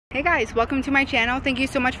Hey guys, welcome to my channel. Thank you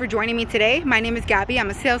so much for joining me today. My name is Gabby.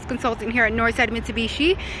 I'm a sales consultant here at Northside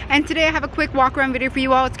Mitsubishi, and today I have a quick walk around video for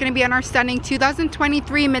you all. It's going to be on our stunning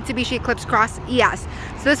 2023 Mitsubishi Eclipse Cross ES.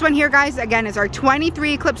 So this one here, guys, again is our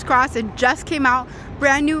 23 Eclipse Cross. It just came out,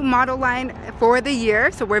 brand new model line for the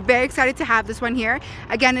year, so we're very excited to have this one here.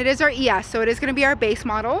 Again, it is our ES, so it is going to be our base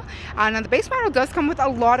model. Now the base model does come with a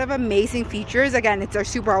lot of amazing features. Again, it's our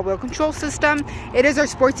super all-wheel control system. It is our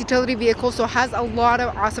sports utility vehicle, so it has a lot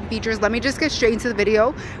of awesome features. Let me just get straight into the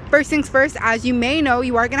video. First things first, as you may know,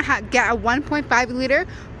 you are going to get a 1.5 liter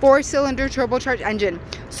 4-cylinder turbocharged engine.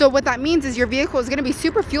 So what that means is your vehicle is going to be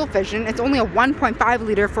super fuel efficient. It's only a 1.5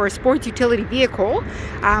 liter for a sports utility vehicle.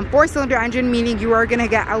 4-cylinder engine, meaning you are going to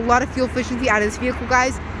get a lot of fuel efficiency out of this vehicle,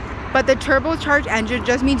 guys. But the turbocharged engine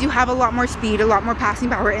just means you have a lot more speed, a lot more passing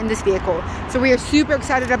power in this vehicle. So we are super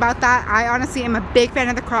excited about that. I honestly am a big fan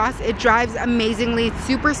of the Cross. It drives amazingly. It's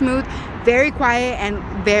super smooth, very quiet, and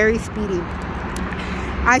very speedy.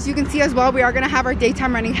 As you can see as well, we are going to have our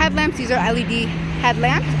daytime running headlamps. These are LED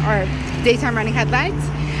headlamps, or daytime running headlights.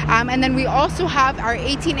 And then we also have our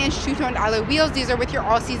 18-inch two-toned alloy wheels. These are with your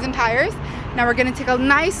all-season tires. Now we're going to take a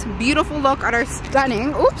nice, beautiful look at our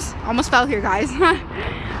stunning, oops, almost fell here, guys.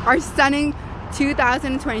 Our stunning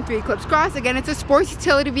 2023 Eclipse Cross. Again, it's a sports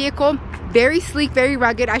utility vehicle, very sleek, very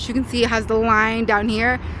rugged. As you can see, it has the line down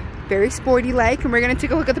here, very sporty like. And we're going to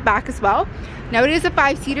take a look at the back as well. Now it is a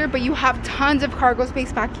 5-seater, but you have tons of cargo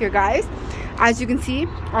space back here, guys. As you can see,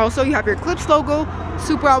 also you have your Eclipse logo,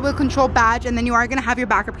 super all-wheel control badge, and then you are going to have your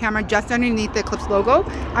backup camera just underneath the Eclipse logo.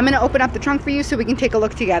 I'm going to open up the trunk for you so we can take a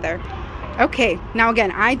look together. Okay, now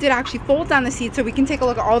again, I did actually fold down the seats so we can take a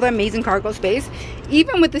look at all the amazing cargo space.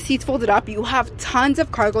 Even with the seats folded up, you have tons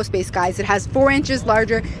of cargo space, guys. It has 4 inches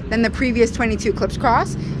larger than the previous 22 Eclipse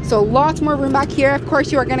Cross, so lots more room back here. Of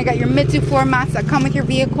course, you are going to get your Mitsu floor mats that come with your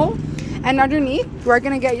vehicle. And underneath, you are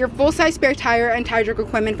going to get your full-size spare tire and tire jerk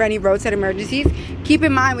equipment for any roadside emergencies. Keep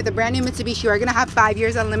in mind, with the brand new Mitsubishi, you are going to have 5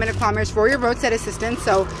 years unlimited kilometers for your roadside assistance.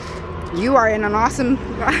 So you are in an awesome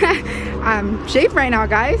shape right now,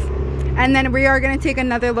 guys. And then we are going to take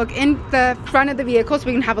another look in the front of the vehicle so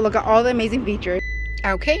we can have a look at all the amazing features.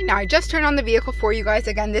 Okay, now I just turned on the vehicle for you guys.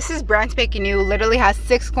 Again, this is brand spanking new. Literally has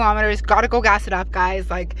 6 kilometers. Gotta go gas it up,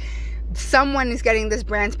 guys. Like, someone is getting this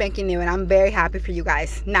brand spanking new, and I'm very happy for you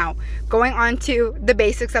guys. Now, going on to the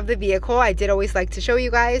basics of the vehicle, I did always like to show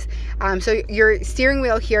you guys. So your steering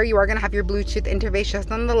wheel here, you are going to have your Bluetooth interface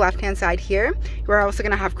just on the left-hand side here. You are also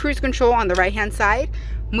going to have cruise control on the right-hand side.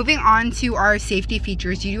 Moving on to our safety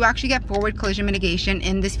features, you do actually get forward collision mitigation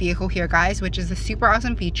in this vehicle here, guys, which is a super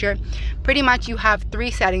awesome feature. Pretty much you have 3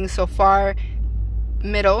 settings so far,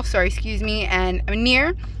 middle, sorry, excuse me, and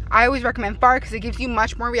near. I always recommend far because it gives you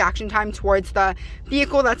much more reaction time towards the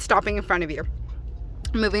vehicle that's stopping in front of you.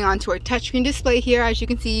 Moving on to our touchscreen display here, as you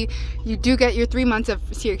can see, you do get your 3 months of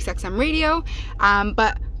Sirius XM radio,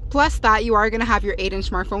 but plus that, you are going to have your 8-inch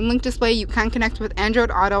smartphone link display. You can connect with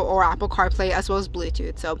Android Auto or Apple CarPlay as well as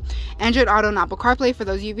Bluetooth. So Android Auto and Apple CarPlay, for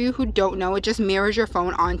those of you who don't know, it just mirrors your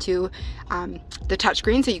phone onto the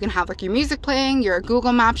touchscreen, so you can have like your music playing, your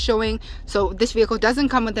Google Maps showing. So this vehicle doesn't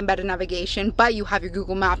come with embedded navigation, but you have your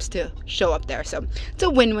Google Maps to show up there. So it's a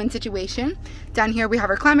win-win situation. Down here we have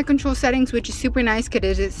our climate control settings, which is super nice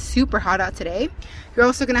because it is super hot out today. You're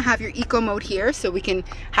also going to have your eco mode here, so we can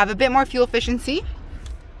have a bit more fuel efficiency.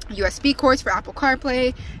 USB cords for Apple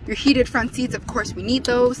CarPlay, your heated front seats, of course we need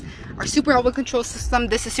those. Our super all-wheel control system,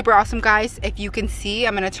 this is super awesome, guys. If you can see,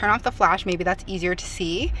 I'm going to turn off the flash, maybe that's easier to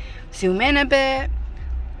see. Zoom in a bit,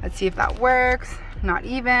 let's see if that works. Not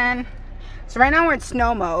even. So right now we're in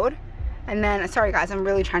snow mode, and then, sorry guys, I'm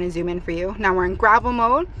really trying to zoom in for you. Now we're in gravel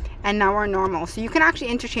mode, and now we're in normal. So you can actually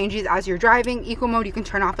interchange these as you're driving. Eco mode you can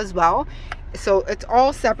turn off as well. So it's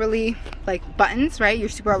all separately like buttons, right? Your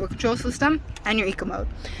super all-wheel control system and your eco mode.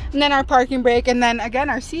 And then our parking brake, and then again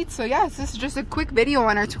our seats. So yes, this is just a quick video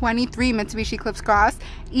on our 23 Mitsubishi Eclipse Cross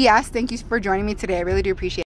ES. Thank you for joining me today. I really do appreciate it.